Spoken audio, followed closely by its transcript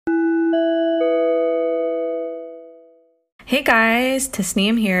Hey guys,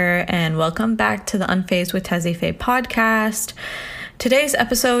 Tasneem here, and welcome back to the Unfazed with Tazzy Faye podcast. Today's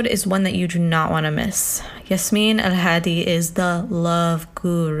episode is one that you do not want to miss. Yasmin Al-Hadi is the love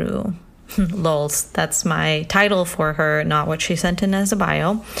guru. Lols, that's my title for her, not what she sent in as a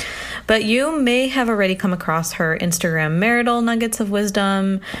bio. But you may have already come across her Instagram marital nuggets of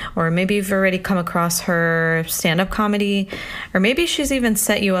wisdom, or maybe you've already come across her stand-up comedy, or maybe she's even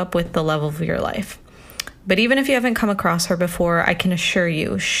set you up with the love of your life. But even if you haven't come across her before, I can assure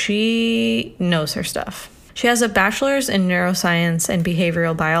you, she knows her stuff. She has a bachelor's in neuroscience and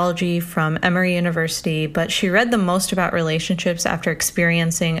behavioral biology from Emory University, but she read the most about relationships after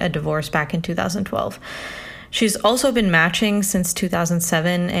experiencing a divorce back in 2012. She's also been matching since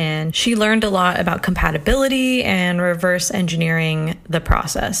 2007, and she learned a lot about compatibility and reverse engineering the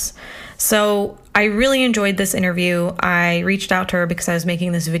process. So I really enjoyed this interview. I reached out to her because I was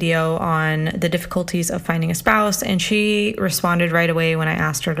making this video on the difficulties of finding a spouse, and she responded right away when I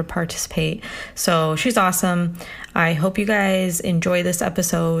asked her to participate. So she's awesome. I hope you guys enjoy this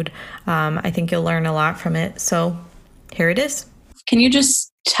episode. I think you'll learn a lot from it. So here it is. Can you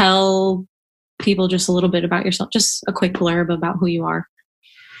just tell people just a little bit about yourself, just a quick blurb about who you are?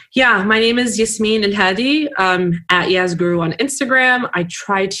 Yeah, my name is Yasmin Al-Hadi. At Yazguru on Instagram. I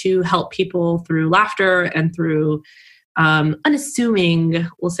try to help people through laughter and through unassuming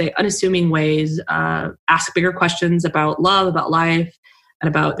ways, ask bigger questions about love, about life, and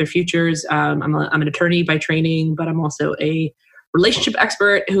about their futures. I'm an attorney by training, but I'm also a relationship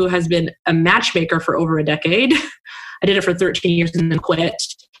expert who has been a matchmaker for over a decade. I did it for 13 years and then quit,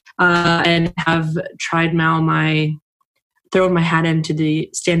 and have tried now thrown my hat into the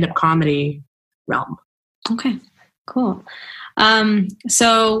stand-up comedy realm. Okay, cool.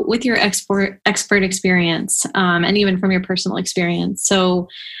 So with your expert experience, and even from your personal experience, so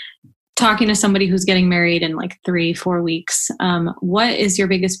talking to somebody who's getting married in like 3-4 weeks, what is your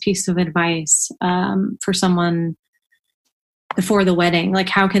biggest piece of advice for someone before the wedding? Like,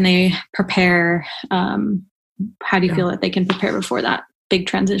 how can they prepare? How do you feel that they can prepare before that big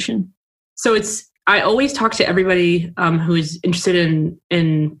transition? So I always talk to everybody who is interested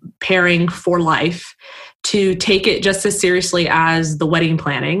in pairing for life to take it just as seriously as the wedding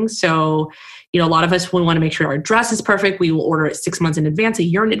planning. So, a lot of us will want to make sure our dress is perfect. We will order it 6 months in advance, a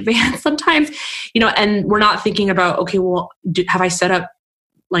year in advance sometimes, and we're not thinking about, okay, well, have I set up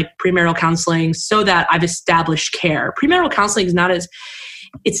like premarital counseling so that I've established care? Premarital counseling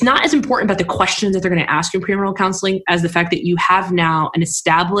it's not as important about the questions that they're going to ask in premarital counseling as the fact that you have now an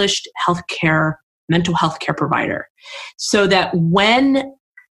established mental health care provider, so that when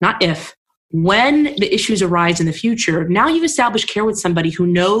the issues arise in the future, now you've established care with somebody who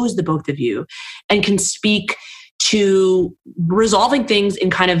knows the both of you and can speak to resolving things in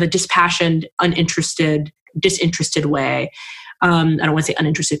kind of a dispassionate, disinterested way. I don't want to say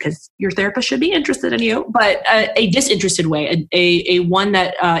uninterested because your therapist should be interested in you, but a disinterested way, a one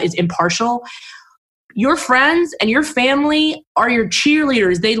that is impartial. Your friends and your family are your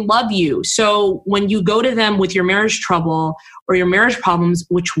cheerleaders. They love you. So when you go to them with your marriage trouble or your marriage problems,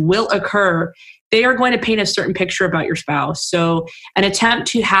 which will occur, they are going to paint a certain picture about your spouse. So an attempt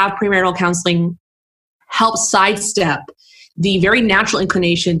to have premarital counseling helps sidestep the very natural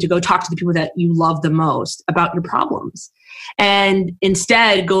inclination to go talk to the people that you love the most about your problems. And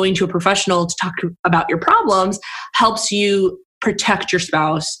instead, going to a professional to talk about your problems helps you protect your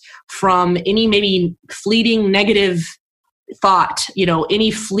spouse from any maybe fleeting negative thought,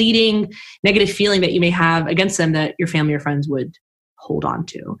 any fleeting negative feeling that you may have against them that your family or friends would hold on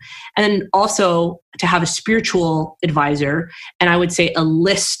to. And also to have a spiritual advisor, and I would say a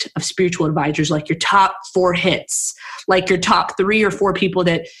list of spiritual advisors, like your top 4 hits, like your top 3 or 4 people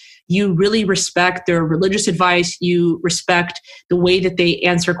that you really respect their religious advice. You respect the way that they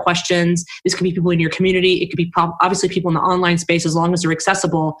answer questions. This can be people in your community. It could be obviously people in the online space, as long as they're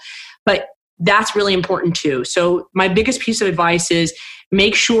accessible. But that's really important too. So my biggest piece of advice is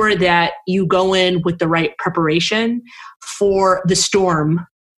make sure that you go in with the right preparation for the storm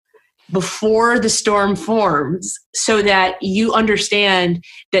before the storm forms, so that you understand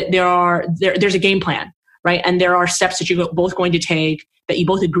that there's a game plan, right? And there are steps that you're both going to take, that you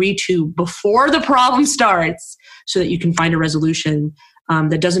both agree to before the problem starts, so that you can find a resolution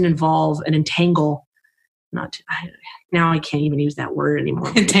that doesn't involve an entangle. Now I can't even use that word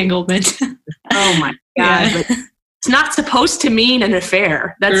anymore. Entanglement. Oh my God. Yeah. It's not supposed to mean an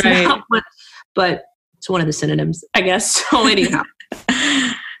affair. That's right. Not what, but it's one of the synonyms, I guess. So anyhow.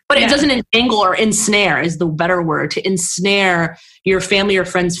 But it doesn't entangle or ensnare is the better word, to ensnare your family or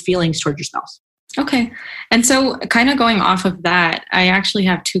friends' feelings towards your spouse. Okay. And so kind of going off of that, I actually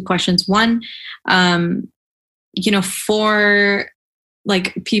have 2 questions. One, for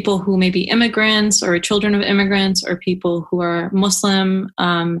like people who may be immigrants or children of immigrants or people who are Muslim,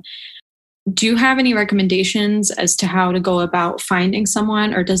 do you have any recommendations as to how to go about finding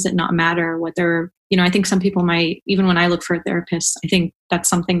someone, or does it not matter what they're, I think some people might, even when I look for a therapist, I think that's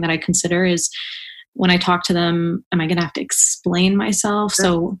something that I consider is when I talk to them, am I going to have to explain myself? Sure.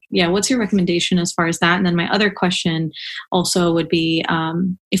 So yeah, what's your recommendation as far as that? And then my other question also would be,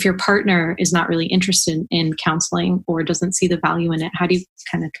 if your partner is not really interested in counseling or doesn't see the value in it, how do you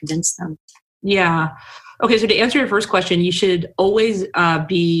kind of convince them? Yeah. Okay. So to answer your first question, you should always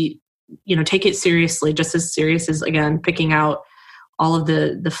take it seriously, just as serious as, again, picking out all of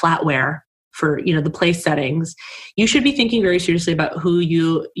the flatware for, the place settings. You should be thinking very seriously about who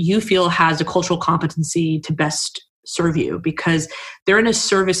you feel has a cultural competency to best serve you, because they're in a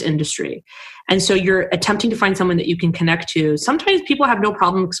service industry. And so you're attempting to find someone that you can connect to. Sometimes people have no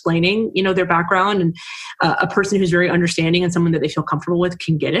problem explaining, their background, and a person who's very understanding and someone that they feel comfortable with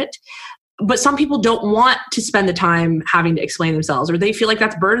can get it. But some people don't want to spend the time having to explain themselves, or they feel like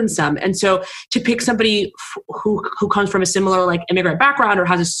that's burdensome. And so to pick somebody who comes from a similar like immigrant background or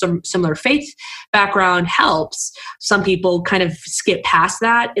has a similar faith background helps. Some people kind of skip past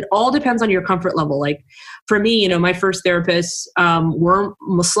that. It all depends on your comfort level. Like for me, my first therapists were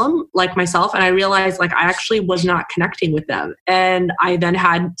Muslim like myself, and I realized like I actually was not connecting with them. And I then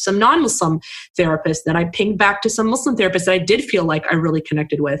had some non-Muslim therapists that I pinged back to some Muslim therapists that I did feel like I really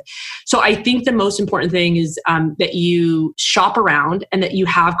connected with. So I think the most important thing is that you shop around and that you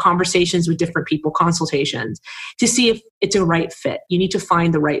have conversations with different people, consultations, to see if it's a right fit. You need to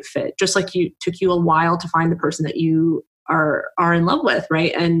find the right fit, just like you took you a while to find the person that you are in love with,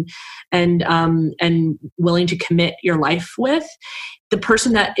 right? And willing to commit your life with. The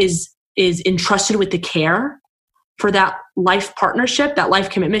person that is entrusted with the care for that life partnership, that life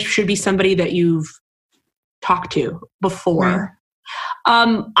commitment, should be somebody that you've talked to before. Right.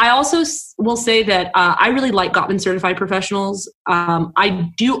 I also will say that I really like Gottman certified professionals. I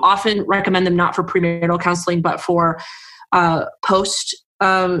do often recommend them not for premarital counseling, but for post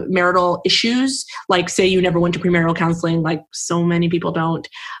marital issues. Like say you never went to premarital counseling, like so many people don't,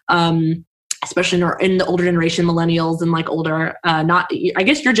 especially in the older generation, millennials and like older, I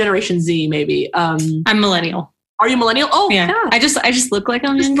guess your generation Z maybe. I'm millennial. Are you millennial? Oh yeah. I just look like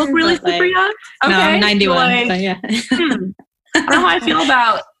I'm just younger, look really super young. Okay. No, I'm 91. But yeah. I don't know how I feel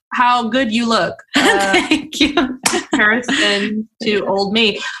about how good you look. Thank you. Comparison to old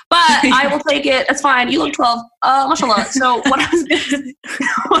me. But I will take it. It's fine. You look 12. Mashallah. So what I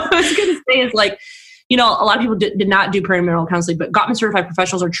was going to say is like, a lot of people did not do premarital counseling, but Gottman certified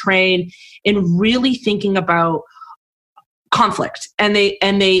professionals are trained in really thinking about conflict. And they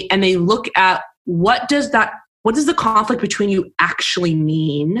look at what does the conflict between you actually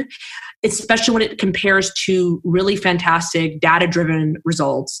mean, especially when it compares to really fantastic data-driven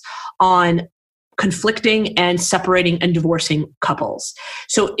results on conflicting and separating and divorcing couples.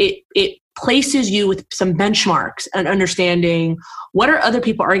 So it places you with some benchmarks and understanding what are other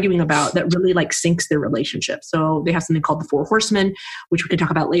people arguing about that really like sinks their relationship. So they have something called the 4 Horsemen, which we can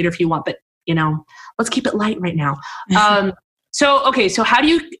talk about later if you want, but let's keep it light right now. So how do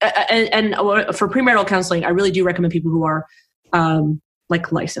you, and for premarital counseling, I really do recommend people who are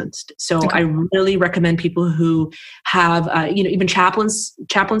like licensed. So okay. I really recommend people who have, even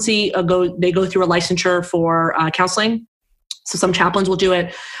chaplaincy, they go through a licensure for counseling. So some chaplains will do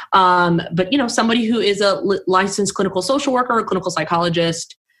it. But somebody who is a licensed clinical social worker, or clinical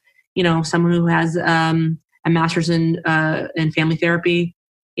psychologist, someone who has a master's in family therapy,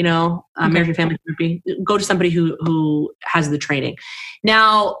 marriage and family therapy, go to somebody who has the training.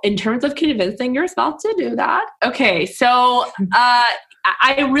 Now, in terms of convincing your spouse to do that, okay, so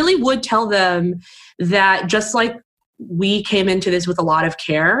I really would tell them that just like we came into this with a lot of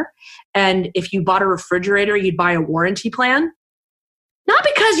care, and if you bought a refrigerator, you'd buy a warranty plan, not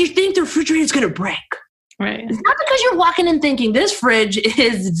because you think the refrigerator is going to break. Right. It's not because you're walking in thinking this fridge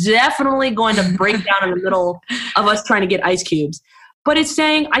is definitely going to break down in the middle of us trying to get ice cubes. But it's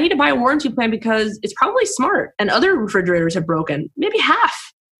saying, I need to buy a warranty plan because it's probably smart and other refrigerators have broken. Maybe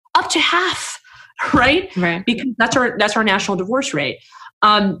half, up to half, right? Right. Because that's our national divorce rate.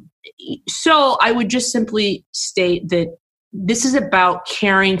 So I would just simply state that this is about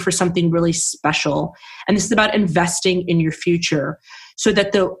caring for something really special. And this is about investing in your future so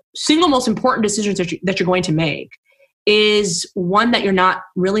that the single most important decisions that you're going to make is one that you're not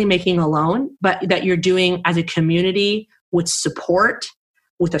really making alone, but that you're doing as a community with support,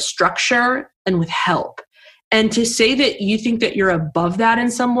 with a structure, and with help. And to say that you think that you're above that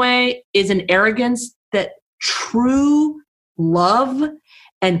in some way is an arrogance that true love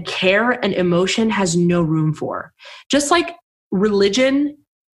and care and emotion has no room for. Just like religion,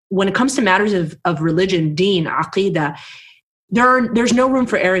 when it comes to matters of religion, deen, aqidah, there's no room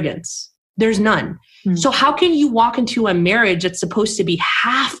for arrogance. There's none. So how can you walk into a marriage that's supposed to be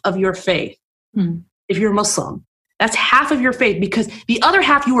half of your faith if you're Muslim? That's half of your faith, because the other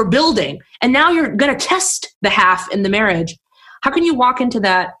half you were building, and now you're going to test the half in the marriage. How can you walk into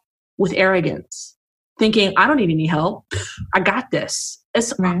that with arrogance, thinking, I don't need any help. I got this. I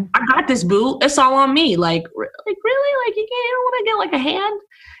got this, boo. It's all on me. Like really? Like you don't want to get like a hand?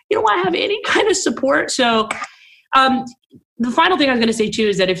 You don't want to have any kind of support? So the final thing I was going to say too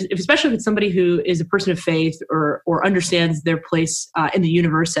is that if especially if it's somebody who is a person of faith or understands their place in the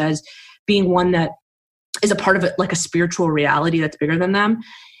universe as being one that is a part of it, like a spiritual reality that's bigger than them,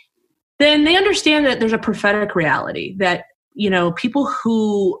 then they understand that there's a prophetic reality that, you know, people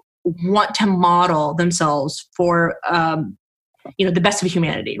who want to model themselves for, you know, the best of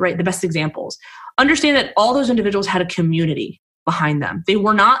humanity, right? The best examples, understand that all those individuals had a community behind them. They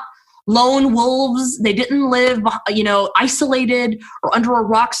were not lone wolves. They didn't live, you know, isolated or under a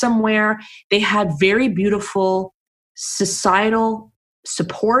rock somewhere. They had very beautiful societal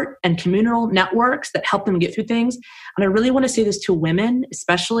support and communal networks that helped them get through things. And I really want to say this to women,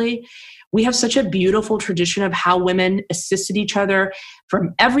 especially. We have such a beautiful tradition of how women assisted each other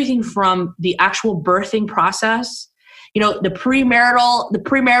from everything from the actual birthing process. You know, the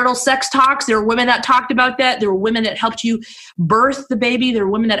premarital sex talks, there were women that talked about that. There were women that helped you birth the baby. There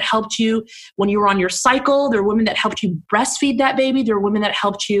were women that helped you when you were on your cycle. There were women that helped you breastfeed that baby. There were women that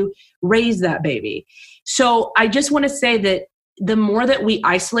helped you raise that baby. So I just want to say that the more that we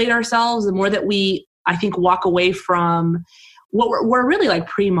isolate ourselves, the more that we, I think, walk away from what we're really like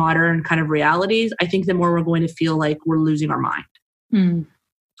pre-modern kind of realities, I think the more we're going to feel like we're losing our mind.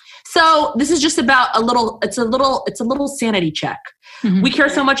 So this is just about it's a little sanity check. We care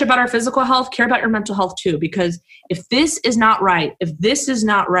so much about our physical health, care about your mental health too, because if this is not right,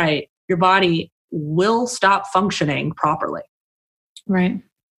 your body will stop functioning properly. Right.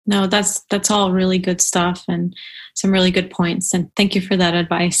 No, that's all really good stuff and some really good points. And thank you for that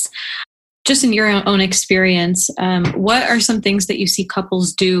advice. Just in your own experience, what are some things that you see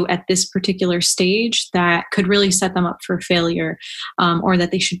couples do at this particular stage that could really set them up for failure, or that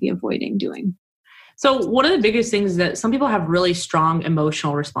they should be avoiding doing? So one of the biggest things is that some people have really strong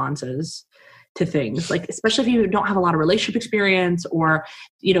emotional responses to things, like especially if you don't have a lot of relationship experience, or,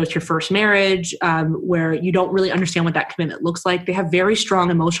 you know, it's your first marriage, where you don't really understand what that commitment looks like. They have very strong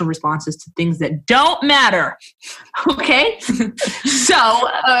emotional responses to things that don't matter. Okay. So,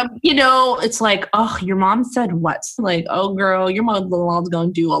 you know, it's like, oh, your mom said what? Like, oh girl, your mother-in-law's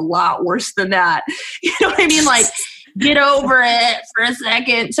going to do a lot worse than that. You know what I mean? Like, get over it for a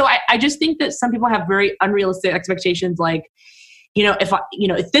second. So I just think that some people have very unrealistic expectations. Like, you know,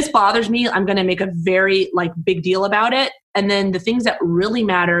 if this bothers me, I'm going to make a very like big deal about it. And then the things that really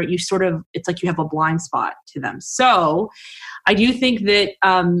matter, it's like you have a blind spot to them. So I do think that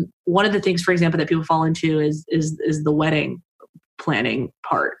one of the things, for example, that people fall into is the wedding planning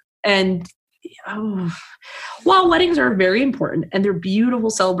part. And while weddings are very important and they're beautiful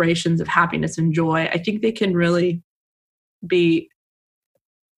celebrations of happiness and joy, I think they can really be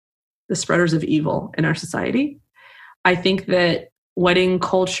the spreaders of evil in our society. I think that wedding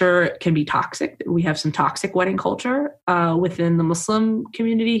culture can be toxic. We have some toxic wedding culture within the Muslim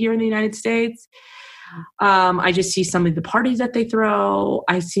community here in the United States. I just see some of the parties that they throw.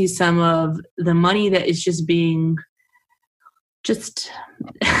 I see some of the money that is just being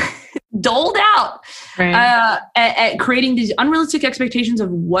doled out, right, at creating these unrealistic expectations of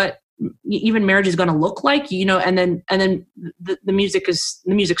what even marriage is going to look like, you know, and then the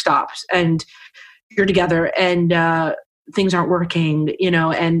music stops and you're together and things aren't working, you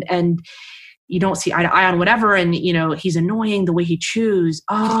know, and you don't see eye to eye on whatever. And, you know, he's annoying the way he chews.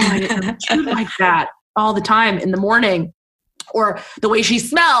 Oh, I chew like that all the time in the morning, or the way she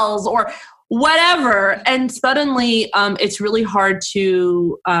smells or whatever. And suddenly it's really hard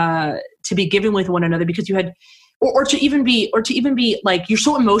to be giving with one another because you had, or to even be like, you're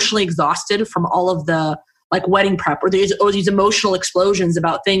so emotionally exhausted from all of the like wedding prep or these emotional explosions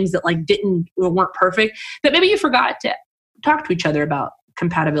about things that like weren't perfect, that maybe you forgot to talk to each other about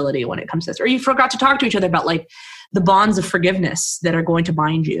compatibility when it comes to this, or you forgot to talk to each other about like the bonds of forgiveness that are going to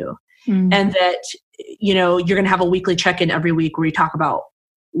bind you. And that, you know, you're going to have a weekly check-in every week where you talk about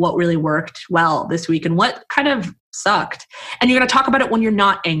what really worked well this week and what kind of sucked. And you're going to talk about it when you're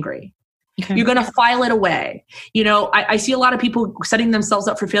not angry. Okay. You're going to file it away. You know, I see a lot of people setting themselves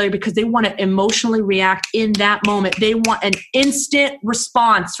up for failure because they want to emotionally react in that moment. They want an instant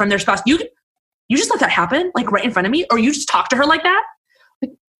response from their spouse. You just let that happen, like right in front of me, or you just talk to her like that.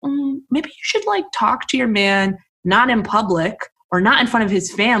 Like, maybe you should like talk to your man, not in public or not in front of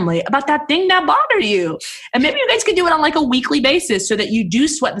his family, about that thing that bothered you. And maybe you guys can do it on like a weekly basis so that you do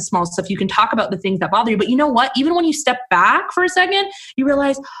sweat the small stuff. You can talk about the things that bother you. But you know what? Even when you step back for a second, you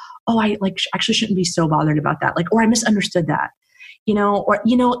realize, oh, I like actually shouldn't be so bothered about that. Like, or I misunderstood that,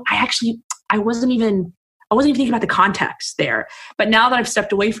 I wasn't even thinking about the context there. But now that I've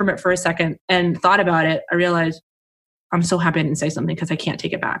stepped away from it for a second and thought about it, I realized I'm so happy I didn't say something because I can't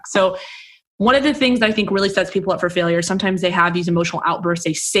take it back. So one of the things that I think really sets people up for failure, sometimes they have these emotional outbursts.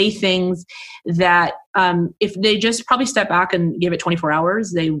 They say things that if they just probably step back and give it 24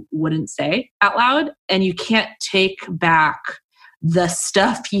 hours, they wouldn't say out loud. And you can't take back the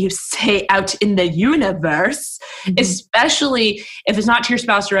stuff you say out in the universe, especially if it's not to your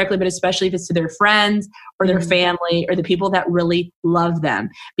spouse directly, but especially if it's to their friends or their family or the people that really love them.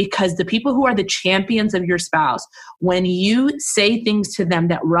 Because the people who are the champions of your spouse, when you say things to them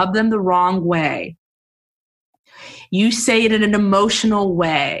that rub them the wrong way, you say it in an emotional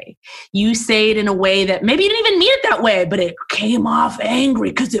way. You say it in a way that maybe you didn't even mean it that way, but it came off angry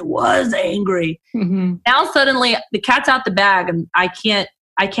because it was angry. Now suddenly the cat's out the bag and I can't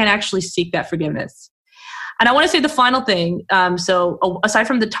actually seek that forgiveness. And I want to say the final thing. So aside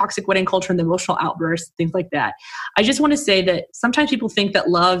from the toxic wedding culture and the emotional outbursts, things like that, I just want to say that sometimes people think that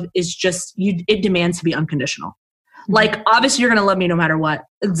love is just, it demands to be unconditional. Like, obviously, you're going to love me no matter what.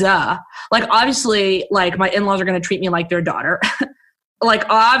 Duh. Like, obviously, like, my in-laws are going to treat me like their daughter. Like,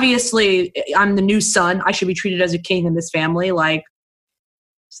 obviously, I'm the new son. I should be treated as a king in this family. Like,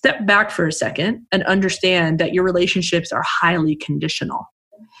 step back for a second and understand that your relationships are highly conditional.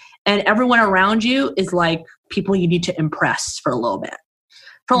 And everyone around you is like people you need to impress for a little bit.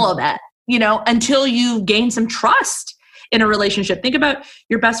 Until you gain some trust in a relationship. Think about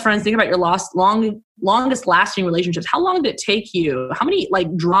your best friends. Think about your longest lasting relationships. How long did it take you? How many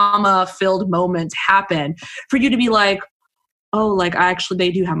like drama filled moments happen for you to be like, oh, like they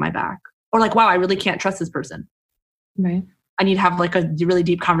do have my back, or like, wow, I really can't trust this person. Right. I need to have like a really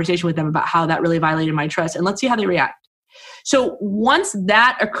deep conversation with them about how that really violated my trust, and let's see how they react. So once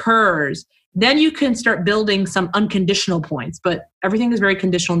that occurs, then you can start building some unconditional points, but everything is very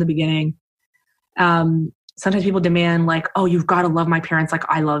conditional in the beginning. Sometimes people demand like, oh, you've got to love my parents like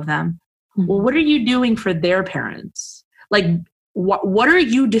I love them. Well, what are you doing for their parents? Like, what are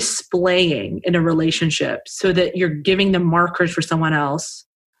you displaying in a relationship so that you're giving them markers for someone else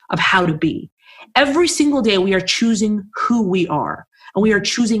of how to be? Every single day we are choosing who we are, and we are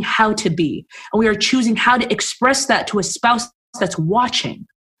choosing how to be, and we are choosing how to express that to a spouse that's watching.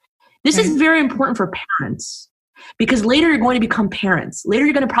 This is very important for parents, because later you're going to become parents. Later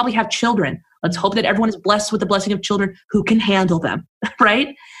you're going to probably have children. Let's hope that everyone is blessed with the blessing of children who can handle them,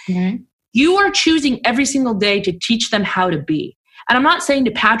 right? You are choosing every single day to teach them how to be. And I'm not saying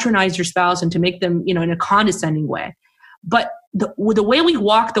to patronize your spouse and to make them, in a condescending way, but the way we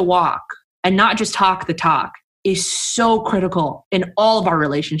walk the walk and not just talk the talk is so critical in all of our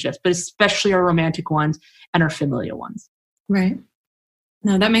relationships, but especially our romantic ones and our familial ones. Right.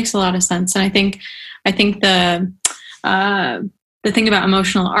 No, that makes a lot of sense. And I think the thing about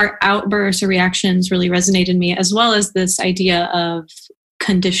emotional outbursts or reactions really resonated in me, as well as this idea of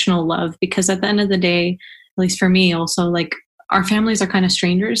conditional love, because at the end of the day, at least for me also, like, our families are kind of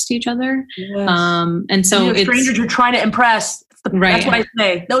strangers to each other. Yes. And so it's strangers you're trying to impress. Right. That's what I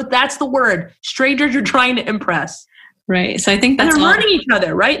say. No, that's the word. Strangers you're trying to impress. Right. So I think that's they're learning each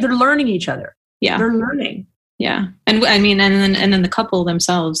other, right? They're learning each other. Yeah. They're learning. Yeah. And I mean, and then the couple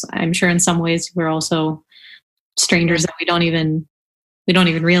themselves, I'm sure in some ways we're also strangers that we don't even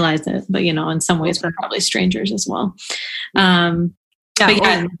realize it, but in some ways we're probably strangers as well.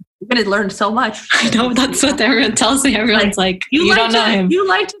 You're going to learn so much. I know, that's what everyone tells me. Everyone's like you don't know him. You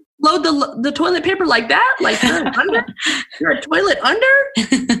like to load the toilet paper like that? Like you're a toilet under?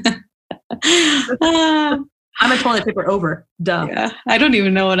 I'm a toilet paper over. Duh. Yeah, I don't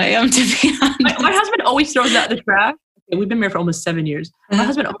even know what I am, to be honest. My husband always throws out the trash. Okay, we've been married for almost 7 years. My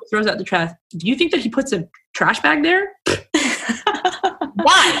husband always throws out the trash. Do you think that he puts a trash bag there?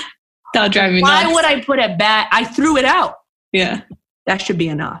 Why? That'll drive me nuts. Why would I put a bag? I threw it out. Yeah. That should be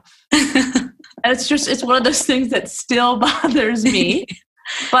enough. And it's one of those things that still bothers me,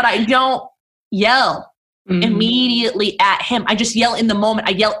 but I don't yell immediately at him. I just yell in the moment.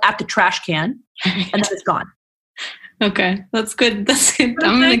 I yell at the trash can and then it's gone. Okay. That's good. That's good.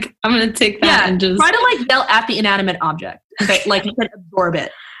 I'm gonna take that and just try to yell at the inanimate object. Okay? Like you can absorb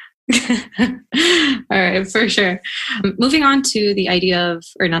it. All right, for sure. Moving on to the idea of,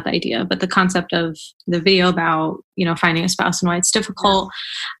 or not the idea, but the concept of the video about, finding a spouse and why it's difficult.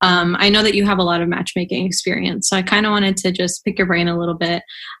 I know that you have a lot of matchmaking experience, so I kind of wanted to just pick your brain a little bit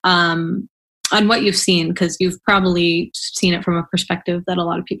on what you've seen, because you've probably seen it from a perspective that a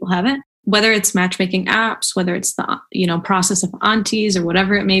lot of people haven't. Whether it's matchmaking apps, whether it's the process of aunties or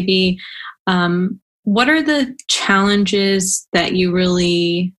whatever it may be, what are the challenges that you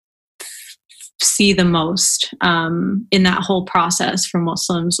really see the most in that whole process for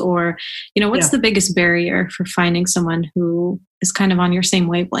Muslims? Or, what's the biggest barrier for finding someone who is kind of on your same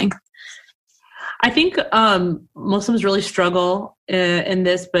wavelength? I think Muslims really struggle in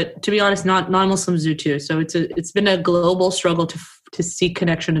this, but to be honest, non-Muslims do too. So it's been a global struggle to seek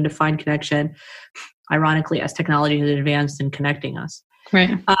connection and to find connection, ironically, as technology has advanced in connecting us. Right.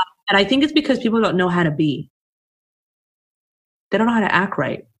 And I think it's because people don't know how to be. They don't know how to act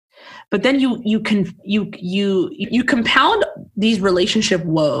right. But then you compound these relationship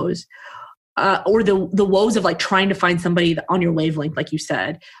woes, or the woes of like trying to find somebody on your wavelength, like you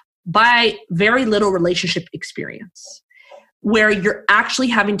said, by very little relationship experience, where you're actually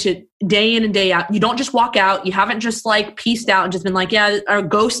having to day in and day out. You don't just walk out. You haven't just like pieced out and just been like, or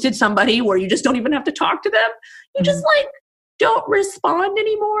ghosted somebody where you just don't even have to talk to them. You just like don't respond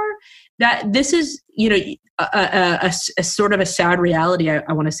anymore. That this is, a sort of a sad reality,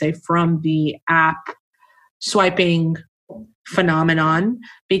 I want to say, from the app swiping phenomenon,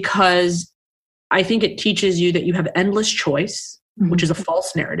 because I think it teaches you that you have endless choice, which is a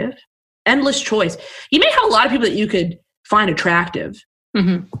false narrative. Endless choice. You may have a lot of people that you could find attractive,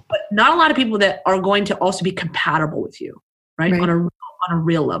 but not a lot of people that are going to also be compatible with you, right? On a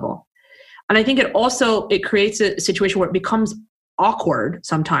real level. And I think it creates a situation where it becomes awkward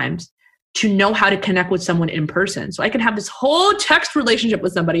sometimes to know how to connect with someone in person. So I can have this whole text relationship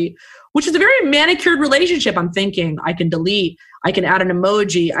with somebody, which is a very manicured relationship. I'm thinking I can delete, I can add an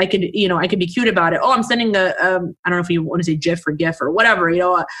emoji, I can be cute about it. Oh, I'm sending I don't know if you want to say GIF or GIF or whatever,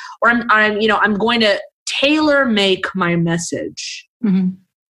 or I'm going to tailor make my message.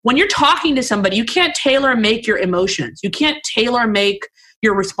 When you're talking to somebody, you can't tailor make your emotions. You can't tailor make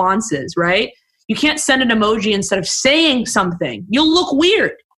your responses, right? You can't send an emoji instead of saying something. You'll look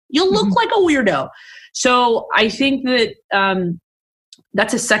weird. You'll look like a weirdo. So I think that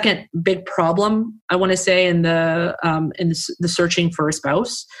that's a second big problem, I want to say, in the searching for a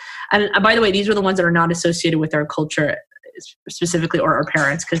spouse. And by the way, these are the ones that are not associated with our culture specifically, or our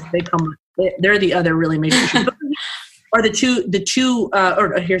parents, because they're the other really major issues. Or here's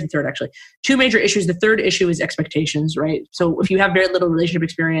the third, actually. Two major issues. The third issue is expectations, right? So if you have very little relationship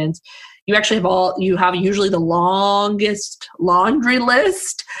experience, you actually have usually the longest laundry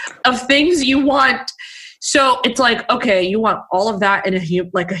list of things you want. So it's like, okay, you want all of that in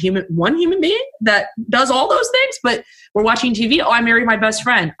one human being that does all those things, but we're watching TV. Oh, I married my best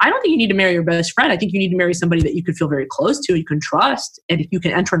friend. I don't think you need to marry your best friend. I think you need to marry somebody that you could feel very close to, you can trust, and you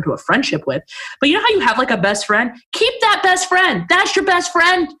can enter into a friendship with. But you know how you have like a best friend? Keep that best friend. That's your best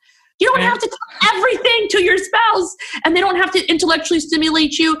friend. You don't have to tell everything to your spouse, and they don't have to intellectually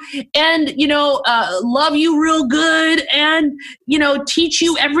stimulate you and, love you real good and, teach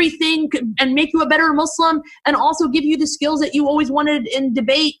you everything and make you a better Muslim and also give you the skills that you always wanted in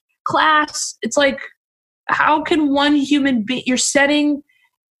debate class. It's like, how can one human being, you're setting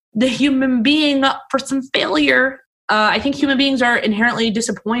the human being up for some failure. I think human beings are inherently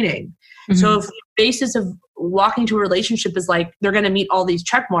disappointing. So if the basis of walking to a relationship is like they're going to meet all these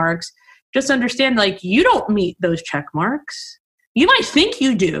check marks, just understand like you don't meet those check marks. You might think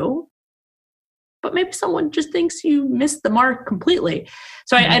you do, but maybe someone just thinks you missed the mark completely.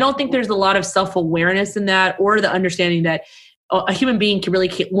 So I don't think there's a lot of self-awareness in that, or the understanding that a human being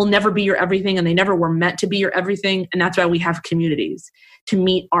will never be your everything, and they never were meant to be your everything. And that's why we have communities to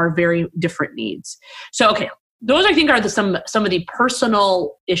meet our very different needs. So, okay. Those, I think, are some of the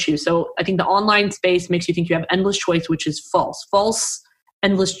personal issues. So I think the online space makes you think you have endless choice, which is false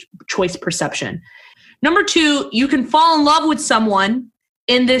endless choice perception. Number two, you can fall in love with someone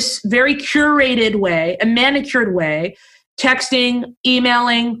in this very curated way, a manicured way, texting,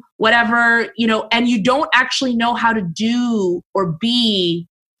 emailing, whatever, and you don't actually know how to do or be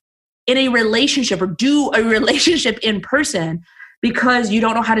in a relationship or do a relationship in person because you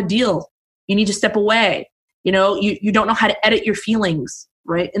don't know how to deal. You need to step away. You don't know how to edit your feelings,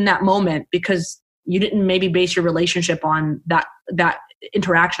 right, in that moment, because you didn't maybe base your relationship on that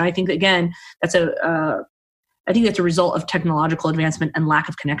interaction. I think that, again, that's a result of technological advancement and lack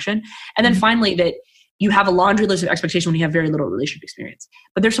of connection. And then finally, that you have a laundry list of expectation when you have very little relationship experience.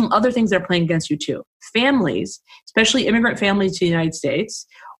 But there's some other things that are playing against you too. Families, especially immigrant families to the United States,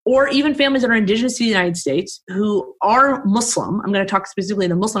 or even families that are indigenous to the United States who are Muslim, I'm going to talk specifically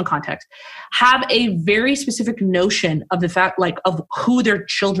in the Muslim context, have a very specific notion of the fact, like, of who their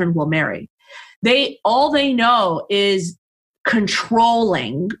children will marry. All they know is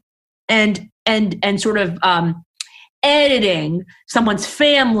controlling and sort of editing someone's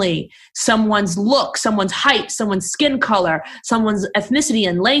family, someone's look, someone's height, someone's skin color, someone's ethnicity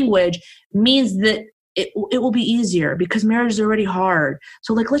and language means that it will be easier because marriage is already hard.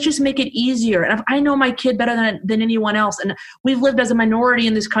 So like, let's just make it easier. And I know my kid better than anyone else. And we've lived as a minority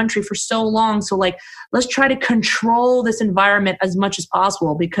in this country for so long. So like, let's try to control this environment as much as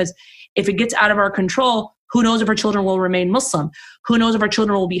possible, because if it gets out of our control, who knows if our children will remain Muslim? Who knows if our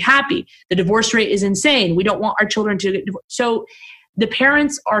children will be happy? The divorce rate is insane. We don't want our children to get divorced. So the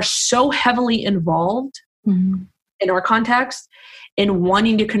parents are so heavily involved in our context in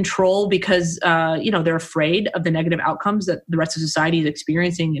wanting to control because, they're afraid of the negative outcomes that the rest of society is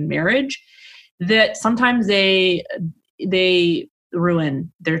experiencing in marriage, that sometimes they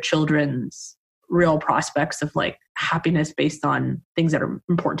ruin their children's real prospects of like happiness based on things that are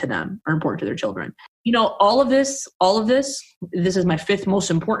important to them or important to their children. All of this, this is my fifth most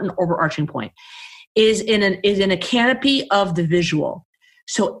important overarching point, is in a canopy of the visual.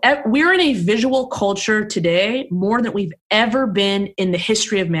 So we're in a visual culture today more than we've ever been in the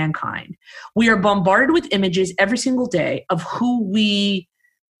history of mankind. We are bombarded with images every single day of who we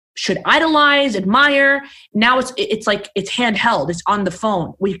should idolize, admire. Now it's like it's handheld. It's on the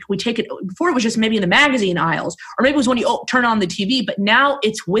phone. We take it. Before it was just maybe in the magazine aisles, or maybe it was when you turn on the TV. But now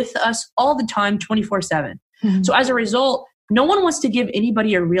it's with us all the time, 24/7. Mm-hmm. So as a result, no one wants to give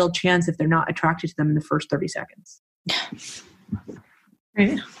anybody a real chance if they're not attracted to them in the first 30 seconds.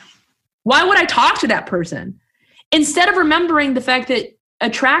 Right. Why would I talk to that person? Instead of remembering the fact that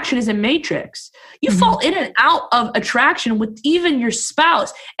attraction is a matrix. You fall in and out of attraction with even your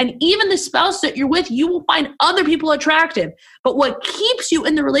spouse. And even the spouse that you're with, you will find other people attractive. But what keeps you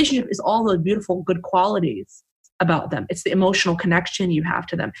in the relationship is all those beautiful, good qualities about them. It's the emotional connection you have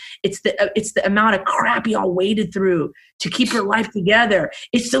to them. It's the amount of crap you all waded through to keep your life together.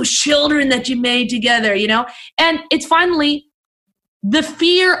 It's those children that you made together, And it's finally the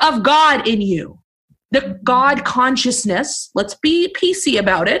fear of God in you. The God consciousness, let's be PC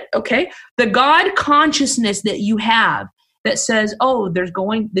about it, okay? The God consciousness that you have that says, oh,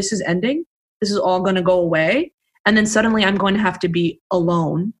 this is ending. This is all going to go away. And then suddenly I'm going to have to be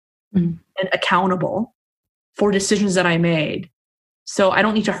alone and accountable for decisions that I made. So I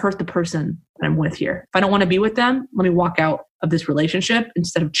don't need to hurt the person that I'm with here. If I don't want to be with them, let me walk out of this relationship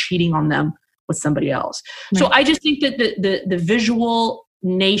instead of cheating on them with somebody else. Right. So I just think that the visual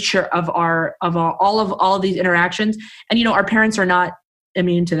nature of all of these interactions, and our parents are not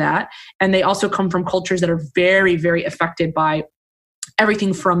immune to that, and they also come from cultures that are very, very affected by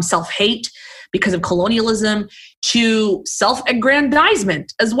everything from self-hate because of colonialism to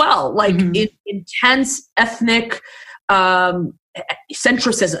self-aggrandizement as well, like intense ethnic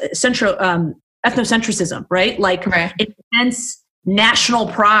ethnocentrism, right? Like intense national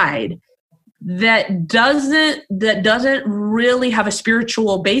pride that doesn't really have a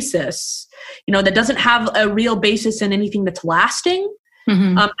spiritual basis, that doesn't have a real basis in anything that's lasting.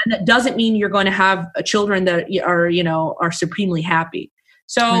 And that doesn't mean you're going to have children that are supremely happy.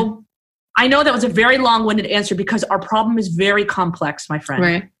 So I know that was a very long-winded answer because our problem is very complex, my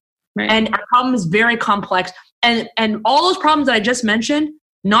friend. Right. And our problem is very complex. And all those problems that I just mentioned,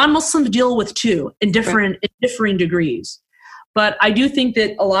 non-Muslims deal with too in different degrees. But I do think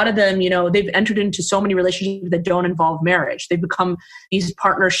that a lot of them, they've entered into so many relationships that don't involve marriage. They've become these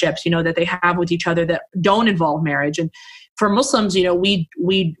partnerships, that they have with each other that don't involve marriage. And for Muslims, we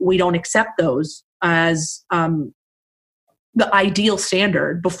don't accept those as the ideal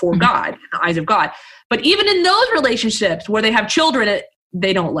standard before God, in the eyes of God. But even in those relationships where they have children,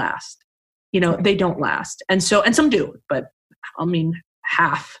 they don't last. They don't last. And some do, but I mean,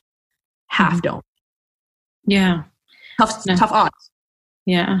 half don't. Yeah. Tough odds.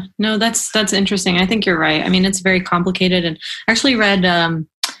 Yeah. No, that's interesting. I think you're right. I mean, it's very complicated. And I actually read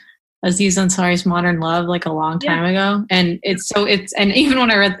Aziz Ansari's Modern Love like a long time ago. And and even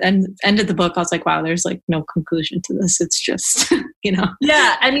when I read and ended the book, I was like, wow, there's like no conclusion to this. It's just,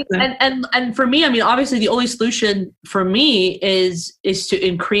 Yeah. I mean, and for me, I mean, obviously the only solution for me is to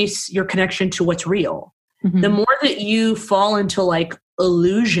increase your connection to what's real. The more that you fall into like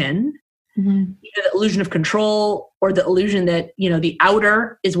illusion, either the illusion of control or the illusion that, the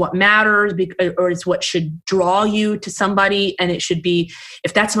outer is what matters or it's what should draw you to somebody. And it should be,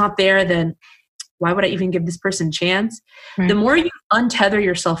 if that's not there, then why would I even give this person a chance? Right. The more you untether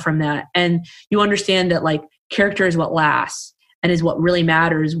yourself from that and you understand that like character is what lasts and is what really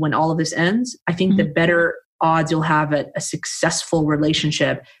matters when all of this ends, I think the better odds you'll have at a successful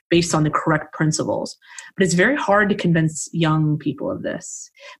relationship based on the correct principles. But it's very hard to convince young people of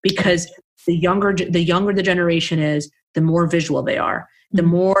this, because the younger the generation is, the more visual they are, the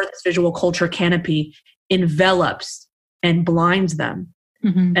more this visual culture canopy envelops and blinds them.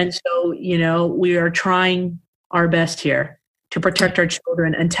 And so, we are trying our best here to protect our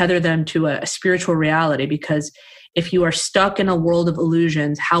children and tether them to a spiritual reality, because if you are stuck in a world of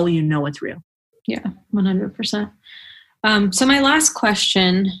illusions, how will you know it's real? Yeah, 100%. So my last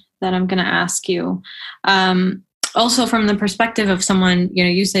question that I'm going to ask you, also from the perspective of someone,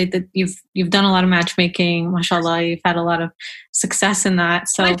 you say that you've done a lot of matchmaking, mashallah, you've had a lot of success in that.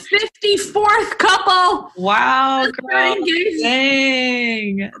 So my 54th couple. Wow, girl,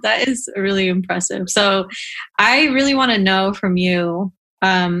 dang, that is really impressive. So I really want to know from you,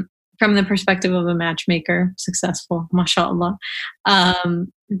 from the perspective of a matchmaker, successful, mashallah,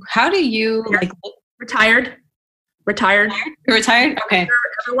 how do you retired? You're retired? Okay.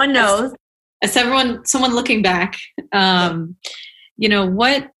 Everyone knows. As someone looking back,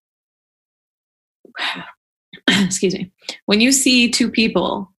 what, excuse me, when you see two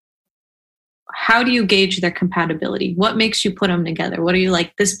people, how do you gauge their compatibility? What makes you put them together? What are you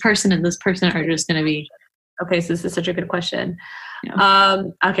like, this person and this person are just going to be? Okay, so this is such a good question. Yeah.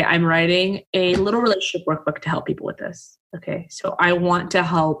 Okay, I'm writing a little relationship workbook to help people with this. Okay, so I want to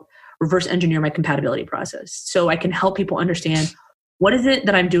help reverse engineer my compatibility process so I can help people understand what is it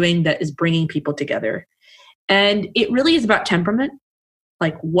that I'm doing that is bringing people together. And it really is about temperament.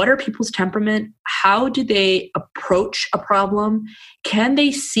 Like, what are people's temperament? How do they approach a problem? Can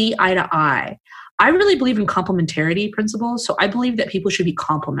they see eye to eye? I really believe in complementarity principles. So I believe that people should be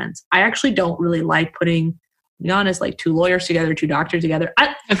complements. I actually don't really like putting, to be honest, like two lawyers together, two doctors together.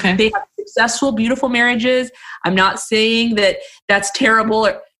 They have successful, beautiful marriages. I'm not saying that that's terrible,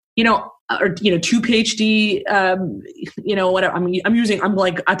 or two PhD, whatever. I'm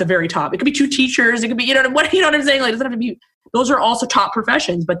like at the very top. It could be two teachers. It could be, what I'm saying? Like, it doesn't have to be, those are also top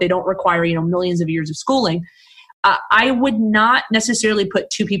professions, but they don't require, millions of years of schooling. I would not necessarily put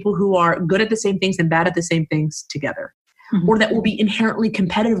two people who are good at the same things and bad at the same things together, or that will be inherently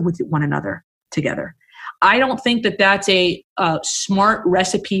competitive with one another together. I don't think that that's a smart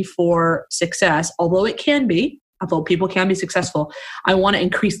recipe for success, although it can be. Although people can be successful, I want to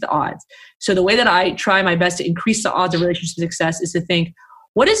increase the odds. So the way that I try my best to increase the odds of relationship success is to think,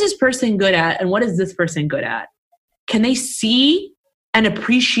 what is this person good at and what is this person good at? Can they see and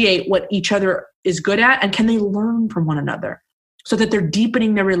appreciate what each other is good at, and can they learn from one another so that they're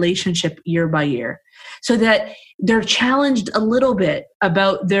deepening their relationship year by year, so that they're challenged a little bit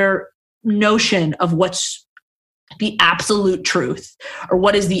about their notion of what's the absolute truth or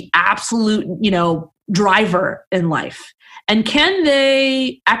what is the absolute, driver in life, and can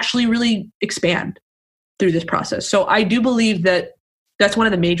they actually really expand through this process? So I do believe that that's one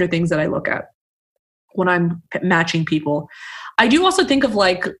of the major things that I look at when I'm matching people. I do also think of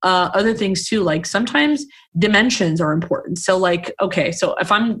other things too, like sometimes dimensions are important. So so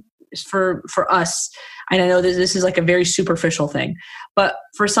if I'm for us, and I know this is like a very superficial thing, but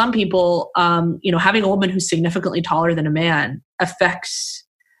for some people, having a woman who's significantly taller than a man affects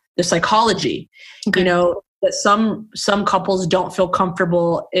the psychology. Okay. That some couples don't feel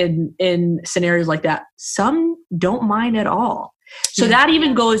comfortable in scenarios like that. Some don't mind at all. So that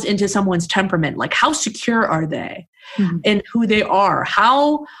even goes into someone's temperament. Like, how secure are they in who they are?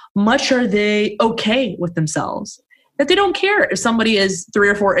 How much are they okay with themselves? That they don't care if somebody is 3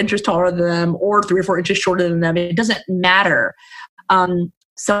 or 4 inches taller than them or 3 or 4 inches shorter than them. It doesn't matter.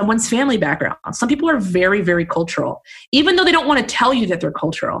 Someone's family background. Some people are very, very cultural. Even though they don't want to tell you that they're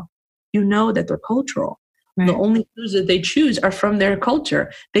cultural, you know that they're cultural. Right. The only foods that they choose are from their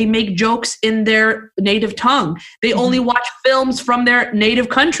culture. They make jokes in their native tongue. They only watch films from their native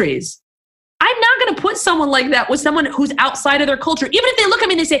countries. I'm not going to put someone like that with someone who's outside of their culture. Even if they look at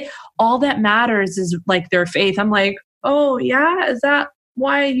me and they say, all that matters is like their faith. I'm like, oh yeah? Is that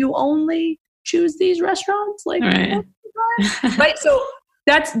why you only choose these restaurants? Like, right. Right? So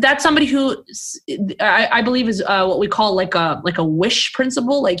that's somebody who I believe is what we call like a wish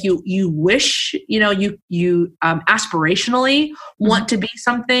principle. Like you wish, you aspirationally want to be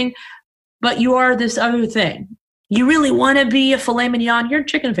something, but you are this other thing. You really want to be a filet mignon. You're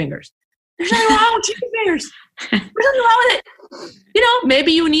chicken fingers. There's nothing wrong with chicken fingers. There's nothing wrong with it.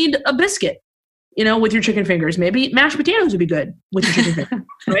 Maybe you need a biscuit, with your chicken fingers. Maybe mashed potatoes would be good with your chicken fingers,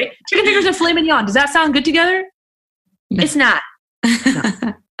 right? Chicken fingers and filet mignon. Does that sound good together? No. It's not. No.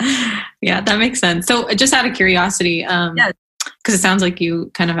 Yeah, that makes sense. So just out of curiosity, because it sounds like you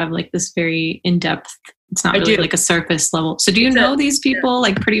kind of have like this very in-depth It's not I really do. like a surface level. So do you know these people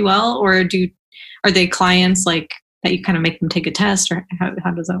like pretty well, or are they clients like that you kind of make them take a test, or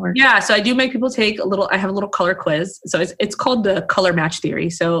how does that work? Yeah, so I do make people take I have a little color quiz. So it's called the color match theory.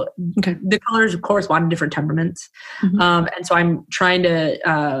 So the colors correspond to different temperaments. Mm-hmm. And so I'm trying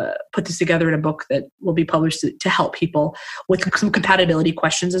to put this together in a book that will be published to help people with some compatibility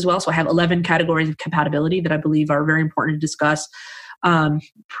questions as well. So I have 11 categories of compatibility that I believe are very important to discuss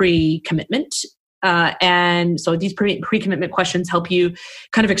pre-commitment. And so these pre-commitment questions help you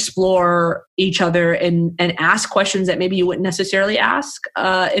kind of explore each other and ask questions that maybe you wouldn't necessarily ask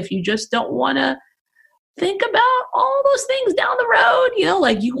if you just don't want to think about all those things down the road.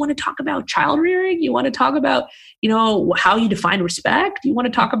 Like you want to talk about child rearing, you want to talk about, how you define respect, you want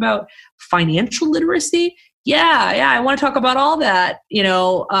to talk about financial literacy. Yeah, I want to talk about all that,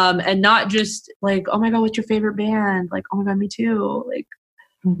 and not just like, oh my God, what's your favorite band? Like, oh my God, me too. Like,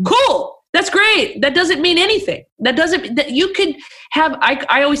 cool. That's great. That doesn't mean anything. That you could have,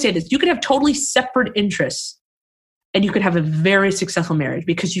 I always say this, you could have totally separate interests and you could have a very successful marriage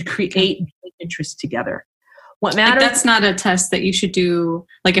because you create interests together. What matters? Like that's not a test that you should do.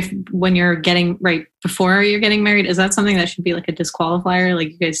 Like when you're before you're getting married, is that something that should be like a disqualifier?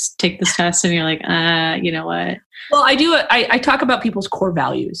 Like you guys take this test and you're like, you know what? Well, I do. I talk about people's core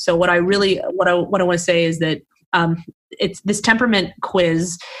values. So what I want to say is that, it's this temperament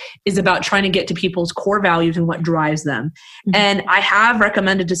quiz is about trying to get to people's core values and what drives them. Mm-hmm. And I have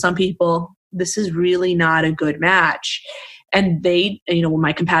recommended to some people, this is really not a good match. And they,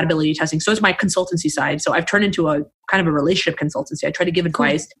 my compatibility testing, so it's my consultancy side. So I've turned into a kind of a relationship consultancy. I try to give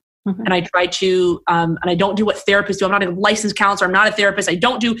advice and I try to, and I don't do what therapists do. I'm not a licensed counselor. I'm not a therapist. I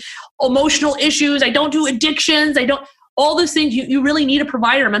don't do emotional issues. I don't do addictions. All those things. You really need a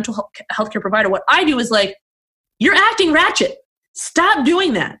provider, a mental health care provider. What I do is like, you're acting ratchet. Stop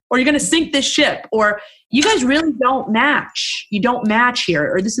doing that, or you're going to sink this ship, or you guys really don't match. You don't match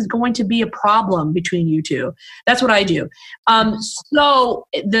here, or this is going to be a problem between you two. That's what I do. So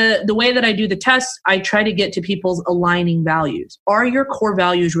the way that I do the test, I try to get to people's aligning values. Are your core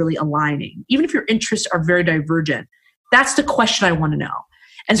values really aligning? Even if your interests are very divergent, that's the question I want to know.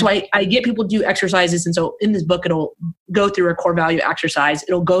 And so I get people to do exercises. And so in this book, it'll go through a core value exercise.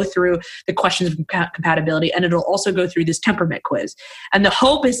 It'll go through the questions of compatibility, and it'll also go through this temperament quiz. And the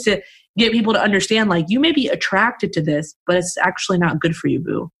hope is to get people to understand, like, you may be attracted to this, but it's actually not good for you,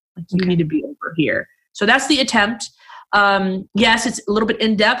 boo. Like, you need to be over here. So that's the attempt. Yes, it's a little bit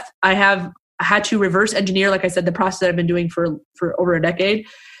in depth. I had to reverse engineer, like I said, the process that I've been doing for over a decade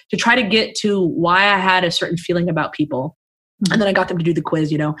to try to get to why I had a certain feeling about people. And then I got them to do the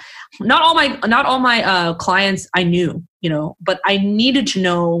quiz, Not all my clients I knew, but I needed to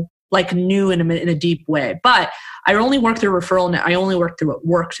know, like, knew in a deep way. But I only worked through a referral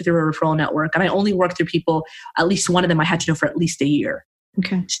worked through a referral network, and I only worked through people. At least one of them I had to know for at least a year.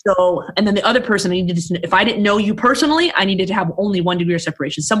 Okay. So, and then the other person I needed to, if I didn't know you personally, I needed to have only 1 degree of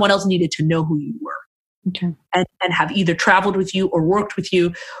separation. Someone else needed to know who you were. Okay. And have either traveled with you or worked with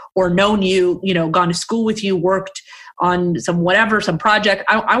you or known you, gone to school with you, worked on some project.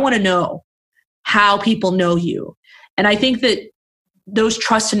 I want to know how people know you. And I think that those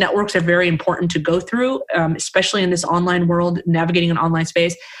trusted networks are very important to go through, especially in this online world, navigating an online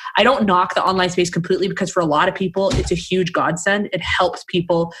space. I don't knock the online space completely, because for a lot of people, it's a huge godsend. It helps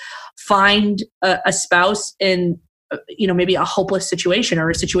people find a spouse in maybe a hopeless situation, or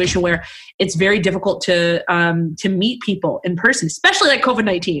a situation where it's very difficult to meet people in person, especially like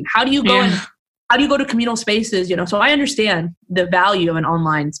COVID-19. How do you go how do you go to communal spaces? So I understand the value of an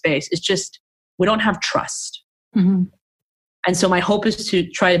online space. It's just, we don't have trust. Mm-hmm. And so my hope is to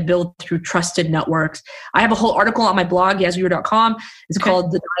try to build through trusted networks. I have a whole article on my blog, YasWeaver.com. It's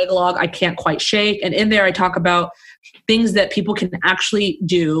called The Dialogue I Can't Quite Shake. And in there, I talk about things that people can actually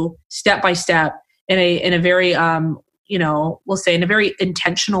do step by step in a very, we'll say in a very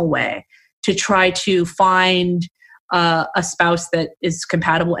intentional way to try to find a spouse that is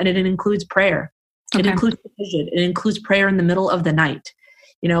compatible. And it includes prayer. It includes vision. It includes prayer in the middle of the night.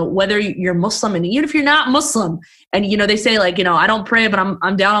 Whether you're Muslim, and even if you're not Muslim, and, they say, like, I don't pray, but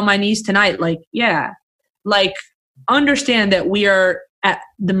I'm down on my knees tonight. Like, yeah, like, understand that we are at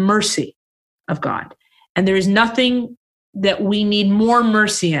the mercy of God. And there is nothing that we need more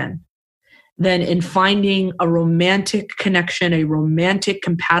mercy in than in finding a romantic connection, a romantic,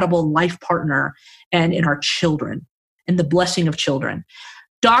 compatible life partner, and in our children, and the blessing of children.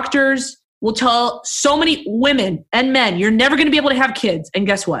 Doctors will tell so many women and men, you're never going to be able to have kids. And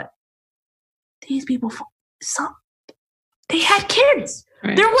guess what? These people, they had kids.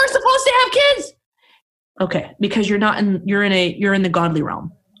 Right. They were supposed to have kids. Okay, because you're in the godly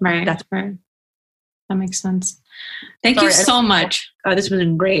realm. Right. That's right. That makes sense. Thank you so much. This has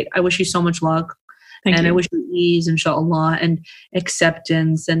been great. I wish you so much luck. Thank you. I wish you ease, inshallah, and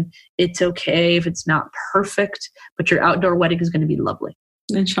acceptance. And it's okay if it's not perfect, but your outdoor wedding is going to be lovely.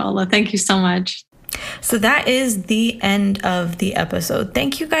 Inshallah. Thank you so much. So that is the end of the episode.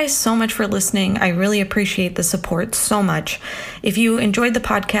 Thank you guys so much for listening. I really appreciate the support so much. If you enjoyed the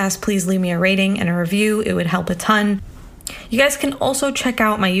podcast, please leave me a rating and a review. It would help a ton. You guys can also check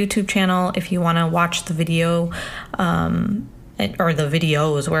out my YouTube channel if you want to watch the video or the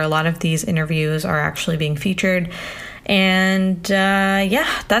videos where a lot of these interviews are actually being featured. And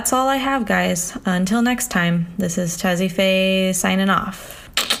yeah, that's all I have, guys. Until next time, this is Tazzy Faye signing off.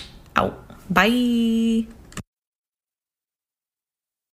 Out. Bye.